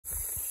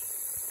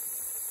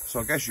So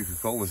I guess you could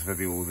call this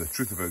video the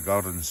truth about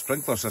garden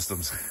sprinkler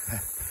systems.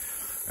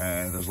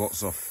 There's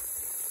lots of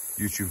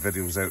YouTube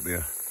videos out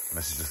there, and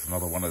this is just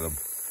another one of them.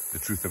 The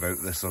truth about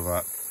this or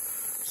that.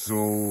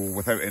 So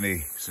without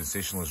any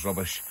sensationalist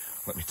rubbish,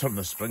 let me turn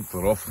this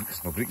sprinkler off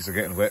because my brakes are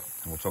getting wet,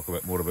 and we'll talk a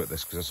bit more about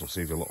this because this will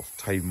save you a lot of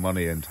time,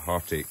 money and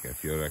heartache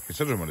if you're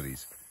considering one of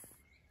these.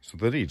 So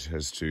the need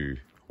is to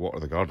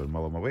water the garden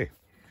while I'm away.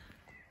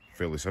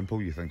 Fairly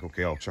simple. You think,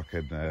 okay, I'll chuck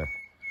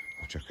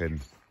in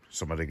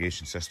some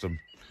irrigation system.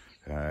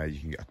 You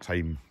can get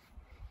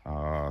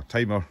a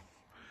timer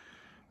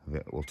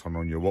that will turn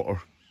on your water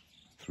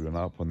through an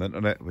app on the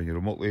internet when you're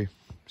remotely.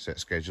 Set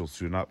schedules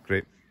through an app,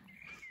 great.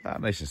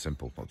 Nice and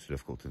simple, not too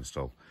difficult to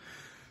install.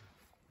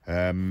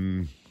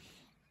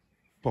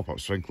 Pop-up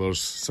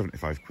sprinklers,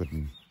 75 quid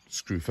and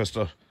screw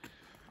fister.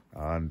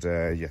 And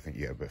I think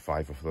you get about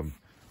 5 of them.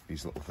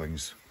 These little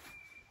things.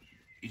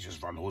 You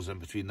just run hose in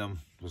between them.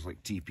 There's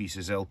like T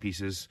pieces, L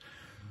pieces.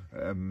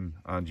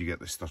 And you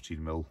get this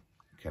 13mm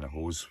kind of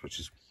hose, which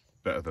is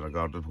better than a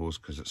garden hose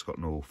because it's got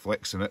no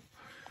flex in it.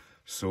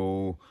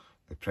 So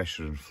the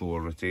pressure and flow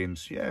are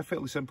retained. Yeah,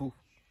 fairly simple.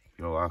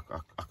 You know, I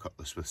cut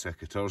this with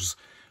secateurs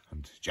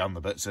and jam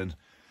the bits in.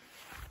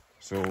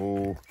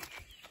 So,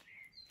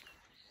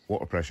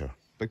 water pressure.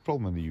 Big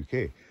problem in the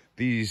UK.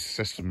 These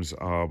systems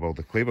are, well,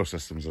 the Kleber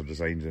systems are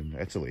designed in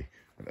Italy.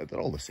 And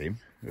they're all the same.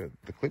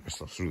 The Kleber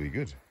stuff's really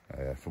good,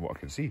 from what I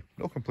can see.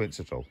 No complaints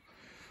at all.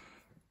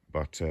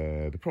 But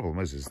the problem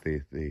is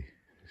they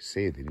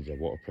say they need a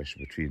water pressure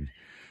between,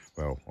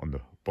 well, on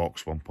the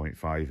box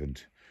 1.5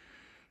 and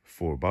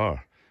 4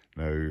 bar.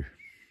 Now,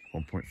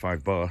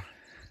 1.5 bar,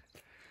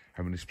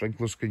 how many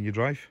sprinklers can you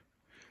drive?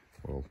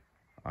 Well,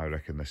 I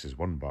reckon this is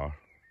 1 bar,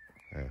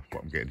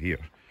 what I'm getting here,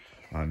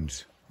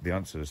 and the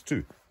answer is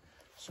 2.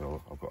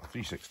 So I've got a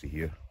 360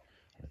 here,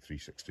 and a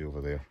 360 over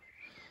there.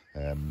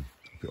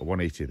 I've got a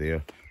 180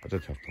 there. I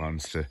did have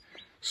plans to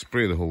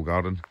spray the whole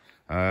garden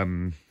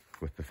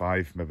with the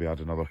 5, maybe add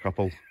another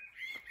couple.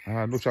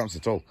 No chance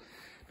at all.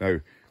 Now,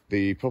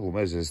 the problem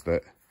is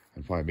that,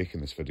 and why I'm making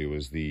this video,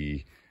 is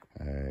the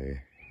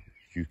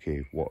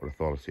UK water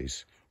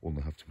authorities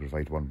only have to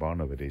provide 1 bar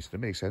nowadays. It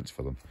makes sense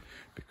for them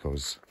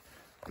because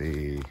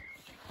they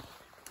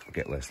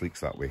get less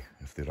leaks that way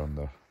if they run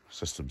their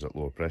systems at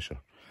lower pressure.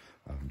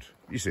 And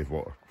you save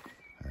water.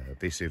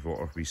 They save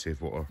water, we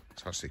save water.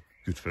 It's actually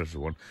good for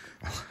everyone,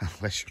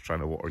 unless you're trying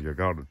to water your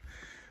garden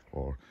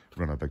or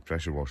run a big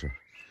pressure washer.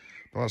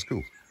 But that's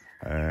cool.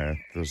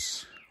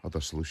 There's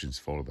other solutions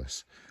for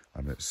this,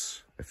 and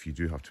it's, if you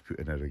do have to put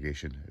in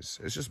irrigation, it's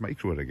just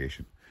micro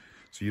irrigation.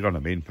 So you run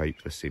a main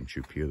pipe, this same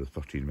tube here, the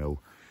 13mm,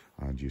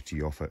 and you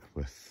tee off it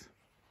with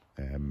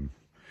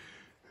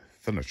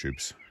thinner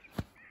tubes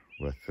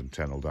with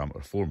internal diameter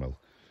 4mm.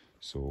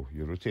 So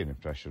you're retaining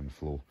pressure and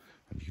flow,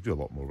 and you can do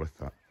a lot more with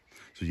that.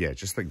 So yeah,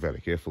 just think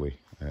very carefully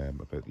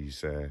about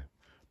these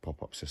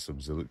pop-up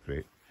systems. They look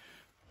great,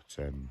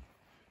 but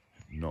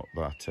not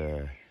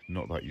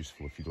that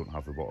useful if you don't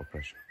have the water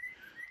pressure.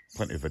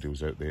 Plenty of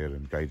videos out there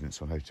and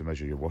guidance on how to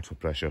measure your water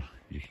pressure.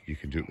 You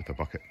can do it with a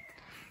bucket.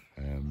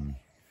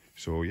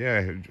 So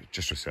yeah,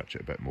 just research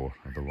it a bit more.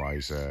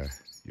 Otherwise,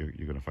 you're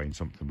going to find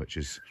something which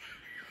is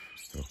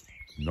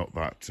not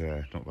that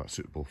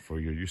suitable for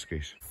your use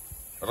case.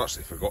 I'd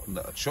actually forgotten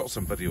that I'd shot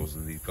some videos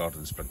on these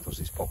garden sprinklers,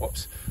 these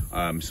pop-ups.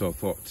 So I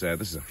thought,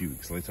 this is a few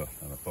weeks later,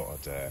 and I thought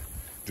I'd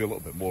do a little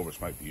bit more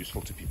which might be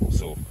useful to people.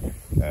 So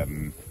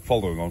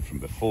following on from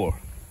before,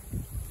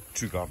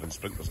 2 garden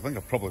sprinklers. I think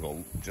I've probably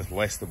got just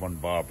less than 1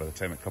 bar by the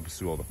time it comes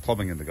through all the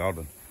plumbing in the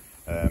garden.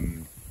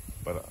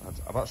 But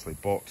I've actually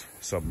bought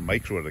some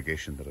micro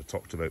irrigation that I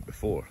talked about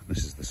before.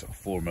 This is the sort of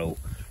 4mm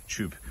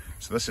tube.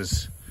 So this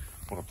is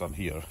what I've done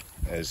here.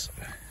 Is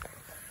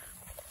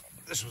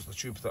this was the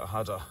tube that I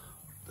had the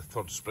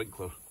 3rd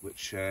sprinkler,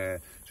 which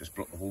just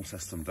brought the whole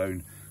system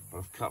down. But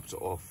I've capped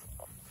it off,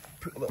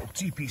 put a little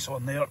T-piece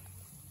on there,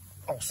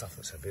 all stuff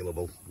that's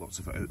available, lots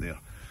of it out there.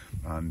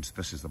 And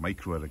this is the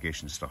micro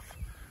irrigation stuff.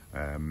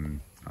 And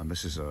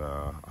this is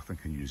I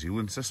think a New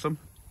Zealand system.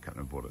 Can't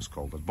remember what it's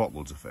called. I bought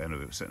loads of it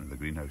anyway. It was sitting in the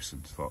greenhouse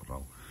and thought,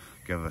 I'll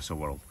give this a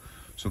whirl.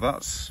 So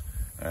that's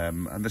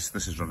and this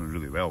is running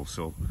really well.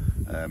 So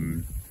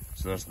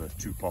so there's the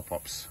 2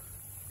 pop-ups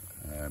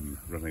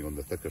running on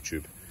the thicker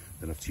tube.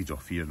 Then I've teed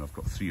off here, and I've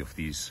got 3 of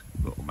these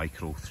little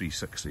micro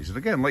 360s. And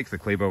again, like the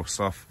Kleber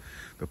stuff,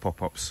 the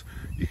pop-ups,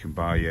 you can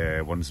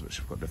buy ones which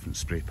have got different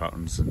spray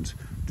patterns and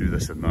do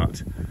this and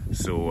that.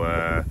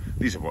 So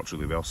these have worked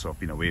really well. So I've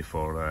been away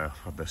for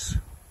had this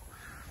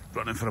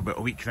running for about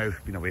a week now.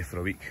 Been away for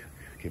a week.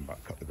 Came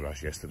back, cut the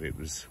grass yesterday. It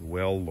was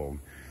well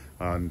long,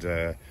 and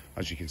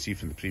as you can see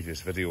from the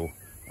previous video,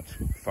 I'd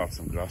fired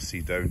some grass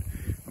seed down,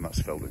 and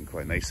that's filled in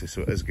quite nicely.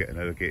 So it is getting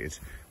irrigated,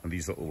 and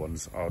these little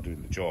ones are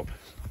doing the job.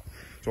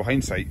 So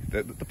hindsight,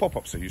 the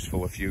pop-ups are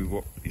useful if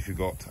you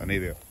got an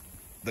area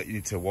that you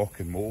need to walk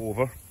and mow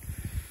over.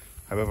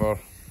 However,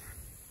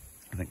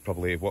 I think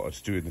probably what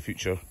I'd do in the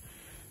future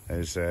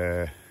is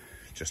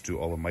just do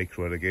all the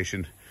micro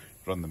irrigation,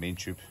 run the main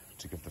tube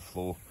to give the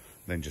flow,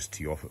 then just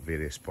tee off at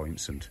various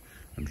points and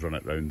run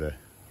it round the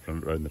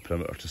around the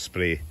perimeter to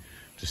spray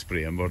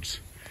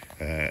inwards.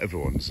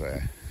 Everyone's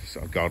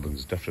sort of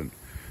garden's different,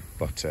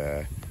 but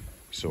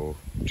so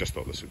just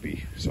thought this would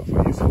be sort of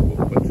a useful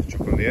little bit to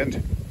chuck on the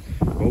end.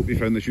 I hope you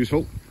found this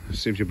useful. It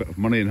saves you a bit of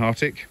money and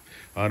heartache.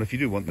 And if you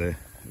do want to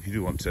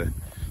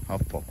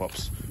have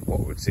pop-ups, what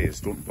I would say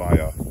is don't buy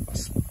a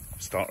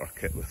starter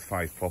kit with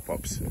 5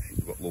 pop-ups if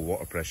you've got low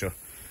water pressure.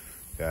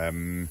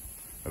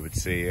 I would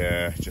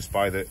say just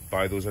buy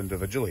those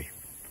individually,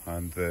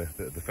 and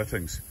the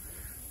fittings.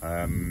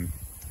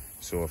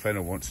 So if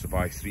anyone wants to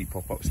buy 3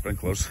 pop-up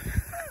sprinklers,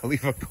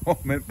 leave a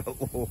comment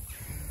below,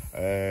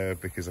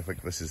 because I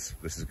think this is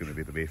going to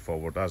be the way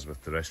forward, as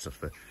with the rest of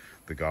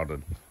the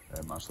garden.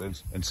 Actually,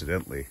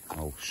 incidentally,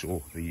 I'll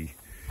show the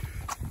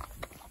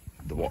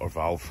water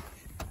valve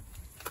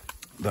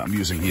that I'm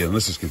using here, and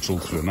this is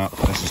controlled through an app.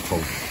 This is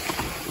called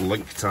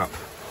Link Tap,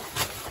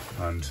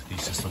 and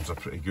these systems are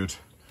pretty good.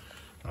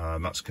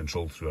 And that's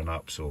controlled through an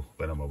app, so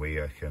when I'm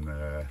away I can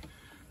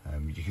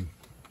you can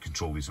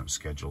control these on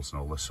schedules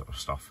and all this sort of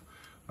stuff.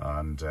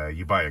 And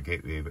you buy a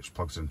gateway which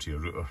plugs into your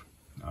router,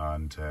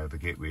 and the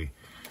gateway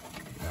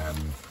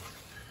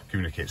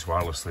communicates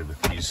wirelessly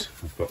with these.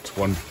 I've got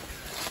one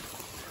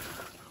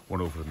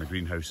over in the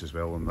greenhouse as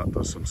well, and that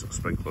does some sort of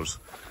sprinklers.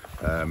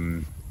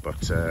 Yeah,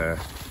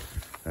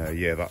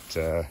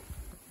 that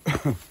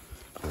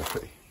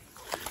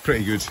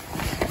pretty good.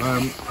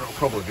 I'll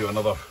probably do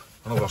another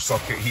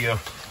circuit here,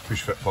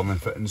 push fit plumbing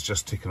fittings,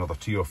 just take another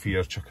tee off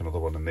here, chuck another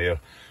one in there,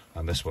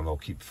 and this one I'll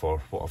keep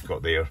for what I've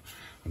got there,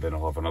 and then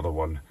I'll have another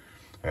one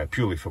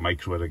purely for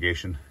micro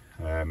irrigation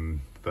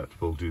that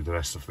will do the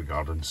rest of the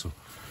garden. So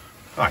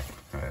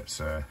it's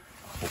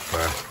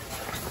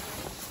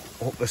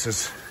hope this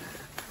has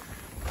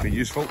been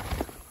useful,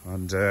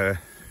 and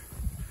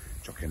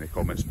chuck any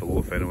comments below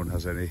if anyone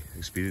has any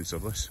experience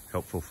of this.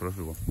 Helpful for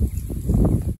everyone.